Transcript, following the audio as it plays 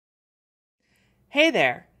Hey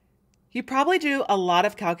there! You probably do a lot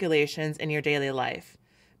of calculations in your daily life.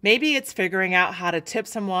 Maybe it's figuring out how to tip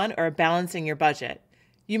someone or balancing your budget.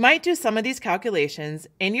 You might do some of these calculations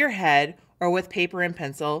in your head or with paper and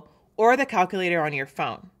pencil or the calculator on your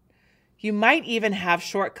phone. You might even have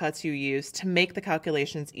shortcuts you use to make the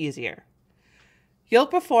calculations easier. You'll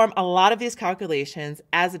perform a lot of these calculations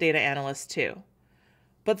as a data analyst too,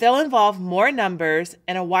 but they'll involve more numbers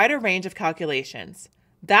and a wider range of calculations.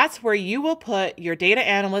 That's where you will put your data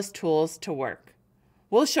analyst tools to work.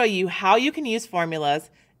 We'll show you how you can use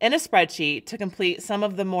formulas in a spreadsheet to complete some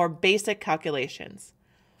of the more basic calculations.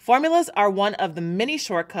 Formulas are one of the many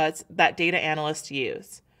shortcuts that data analysts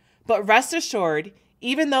use. But rest assured,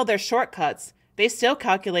 even though they're shortcuts, they still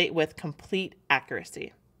calculate with complete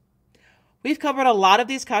accuracy. We've covered a lot of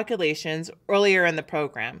these calculations earlier in the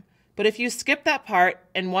program, but if you skip that part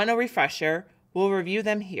and want a refresher, we'll review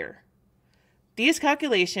them here. These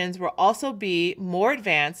calculations will also be more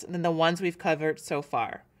advanced than the ones we've covered so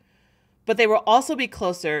far, but they will also be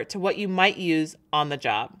closer to what you might use on the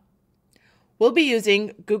job. We'll be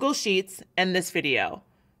using Google Sheets in this video,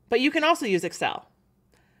 but you can also use Excel.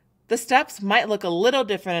 The steps might look a little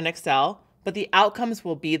different in Excel, but the outcomes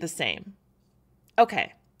will be the same.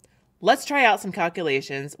 Okay, let's try out some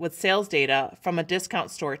calculations with sales data from a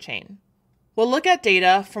discount store chain. We'll look at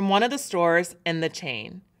data from one of the stores in the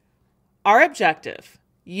chain. Our objective: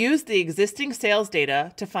 use the existing sales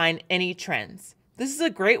data to find any trends. This is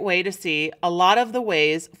a great way to see a lot of the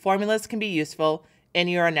ways formulas can be useful in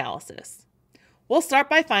your analysis. We'll start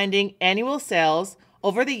by finding annual sales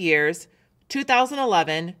over the years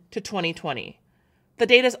 2011 to 2020. The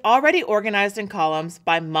data is already organized in columns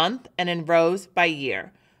by month and in rows by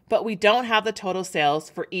year, but we don't have the total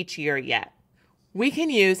sales for each year yet. We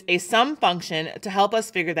can use a sum function to help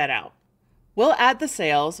us figure that out. We'll add the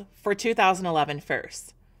sales for 2011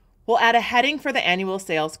 first. We'll add a heading for the annual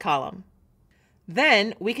sales column.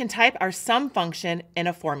 Then we can type our sum function in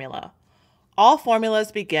a formula. All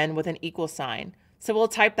formulas begin with an equal sign, so we'll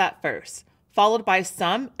type that first, followed by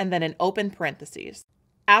sum and then an open parentheses.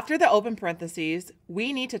 After the open parentheses,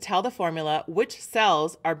 we need to tell the formula which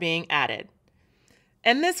cells are being added.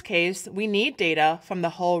 In this case, we need data from the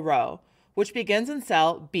whole row, which begins in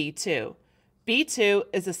cell B2. B2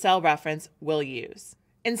 is the cell reference we'll use.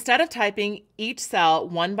 Instead of typing each cell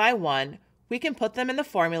one by one, we can put them in the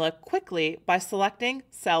formula quickly by selecting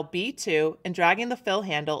cell B2 and dragging the fill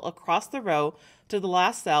handle across the row to the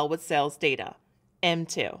last cell with sales data,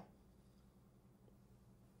 M2.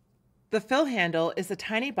 The fill handle is the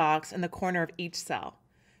tiny box in the corner of each cell.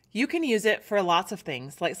 You can use it for lots of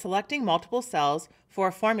things, like selecting multiple cells for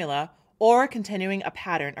a formula or continuing a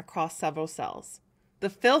pattern across several cells. The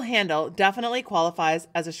fill handle definitely qualifies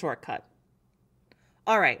as a shortcut.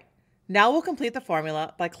 All right, now we'll complete the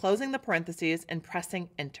formula by closing the parentheses and pressing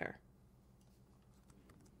Enter.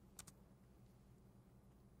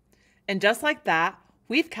 And just like that,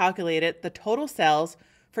 we've calculated the total sales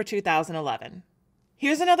for 2011.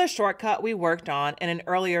 Here's another shortcut we worked on in an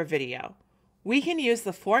earlier video. We can use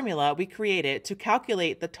the formula we created to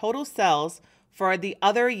calculate the total sales for the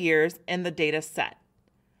other years in the data set.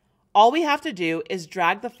 All we have to do is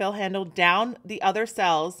drag the fill handle down the other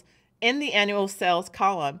cells in the annual sales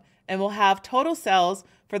column, and we'll have total sales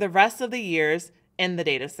for the rest of the years in the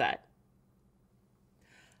data set.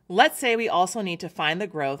 Let's say we also need to find the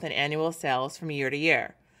growth in annual sales from year to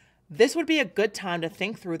year. This would be a good time to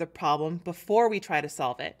think through the problem before we try to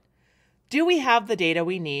solve it. Do we have the data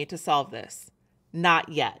we need to solve this? Not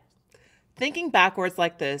yet. Thinking backwards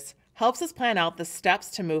like this helps us plan out the steps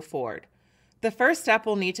to move forward. The first step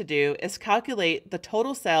we'll need to do is calculate the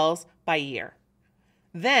total sales by year.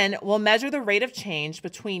 Then we'll measure the rate of change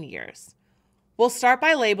between years. We'll start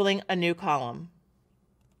by labeling a new column.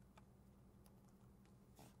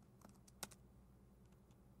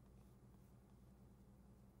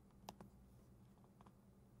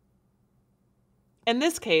 In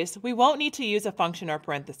this case, we won't need to use a function or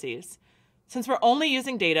parentheses. Since we're only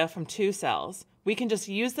using data from 2 cells, we can just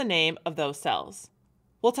use the name of those cells.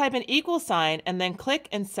 We'll type an equal sign and then click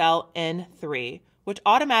in cell N3, which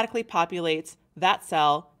automatically populates that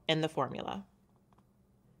cell in the formula.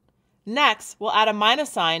 Next, we'll add a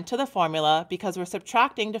minus sign to the formula because we're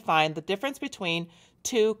subtracting to find the difference between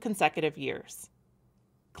 2 consecutive years.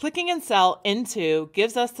 Clicking in cell N2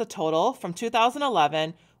 gives us the total from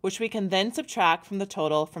 2011, which we can then subtract from the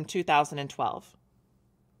total from 2012.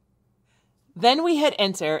 Then we hit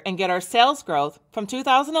Enter and get our sales growth from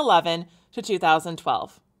 2011 to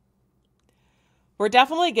 2012. We're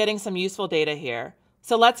definitely getting some useful data here,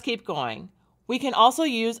 so let's keep going. We can also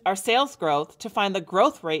use our sales growth to find the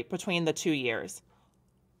growth rate between the 2 years.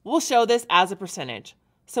 We'll show this as a percentage,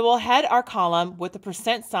 so we'll head our column with the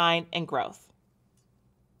percent sign and growth.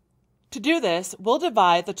 To do this, we'll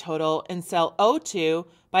divide the total in cell O2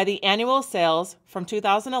 by the annual sales from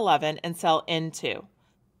 2011 in cell N2.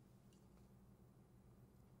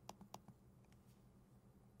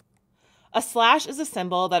 A slash is a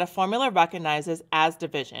symbol that a formula recognizes as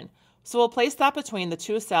division, so we'll place that between the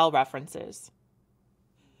two cell references.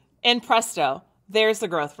 And presto, there's the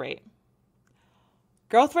growth rate.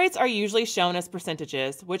 Growth rates are usually shown as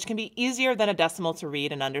percentages, which can be easier than a decimal to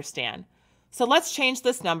read and understand. So let's change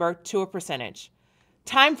this number to a percentage.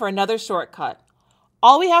 Time for another shortcut.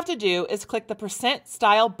 All we have to do is click the percent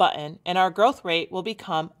style button and our growth rate will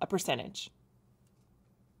become a percentage.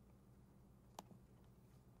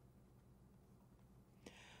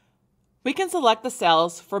 We can select the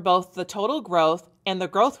cells for both the total growth and the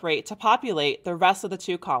growth rate to populate the rest of the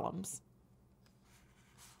two columns.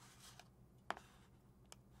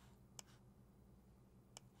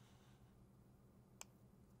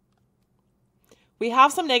 We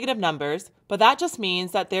have some negative numbers, but that just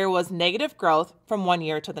means that there was negative growth from one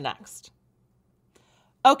year to the next.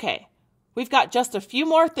 Okay, we've got just a few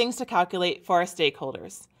more things to calculate for our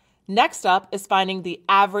stakeholders. Next up is finding the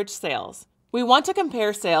average sales. We want to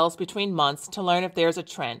compare sales between months to learn if there's a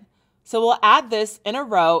trend, so we'll add this in a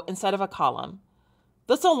row instead of a column.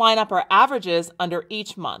 This will line up our averages under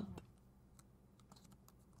each month.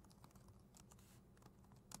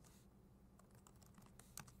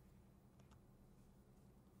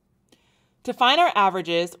 To find our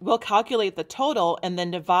averages, we'll calculate the total and then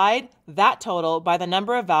divide that total by the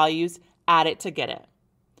number of values added to get it.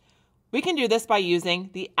 We can do this by using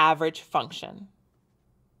the average function.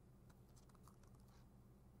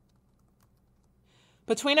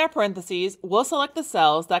 Between our parentheses, we'll select the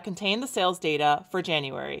cells that contain the sales data for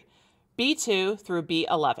January, B2 through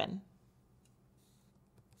B11.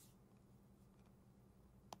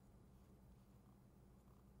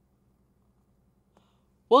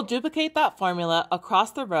 We'll duplicate that formula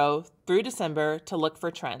across the row through December to look for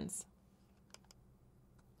trends.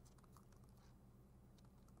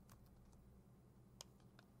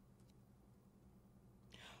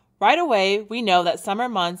 Right away, we know that summer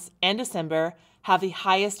months and December have the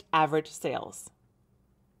highest average sales.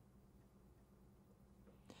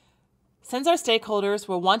 Since our stakeholders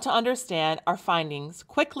will want to understand our findings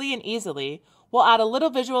quickly and easily, we'll add a little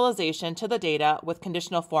visualization to the data with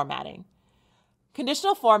conditional formatting.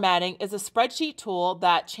 Conditional formatting is a spreadsheet tool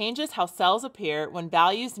that changes how cells appear when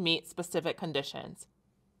values meet specific conditions.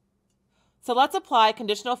 So let's apply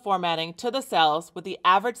conditional formatting to the cells with the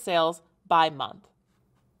average sales by month.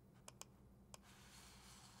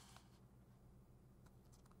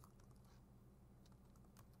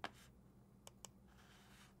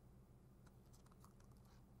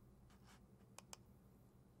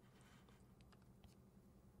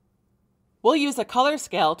 We'll use a color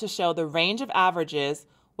scale to show the range of averages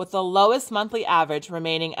with the lowest monthly average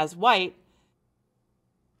remaining as white,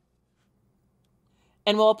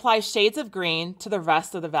 and we'll apply shades of green to the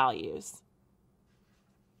rest of the values.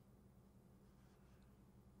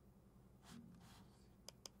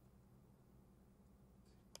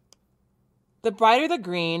 The brighter the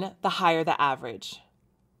green, the higher the average.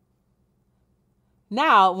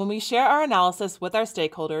 Now, when we share our analysis with our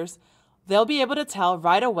stakeholders, they'll be able to tell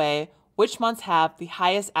right away which months have the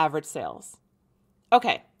highest average sales.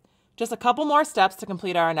 Okay, just a couple more steps to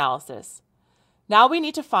complete our analysis. Now we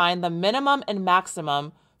need to find the minimum and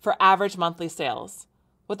maximum for average monthly sales.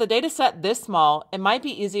 With a data set this small, it might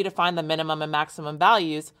be easy to find the minimum and maximum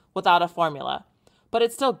values without a formula, but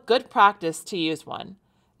it's still good practice to use one.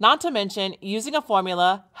 Not to mention, using a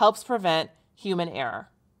formula helps prevent human error.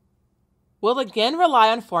 We'll again rely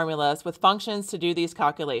on formulas with functions to do these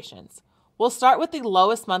calculations. We'll start with the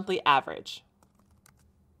lowest monthly average.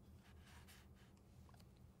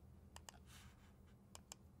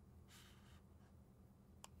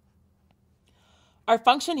 Our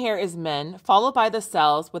function here is min, followed by the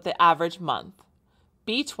cells with the average month,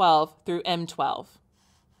 B12 through M12.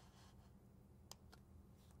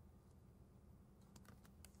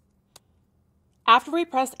 After we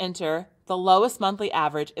press enter, the lowest monthly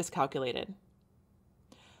average is calculated.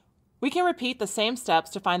 We can repeat the same steps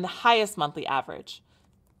to find the highest monthly average.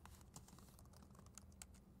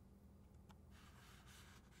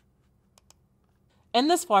 In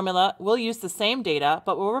this formula, we'll use the same data,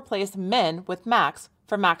 but we'll replace min with max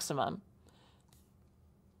for maximum.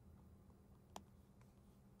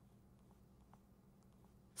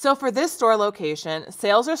 So for this store location,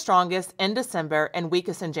 sales are strongest in December and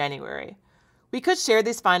weakest in January. We could share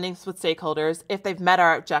these findings with stakeholders if they've met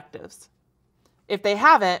our objectives. If they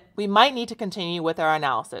haven't, we might need to continue with our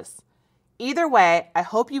analysis. Either way, I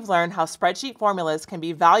hope you've learned how spreadsheet formulas can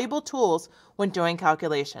be valuable tools when doing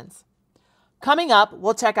calculations. Coming up,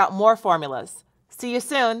 we'll check out more formulas. See you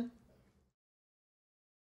soon!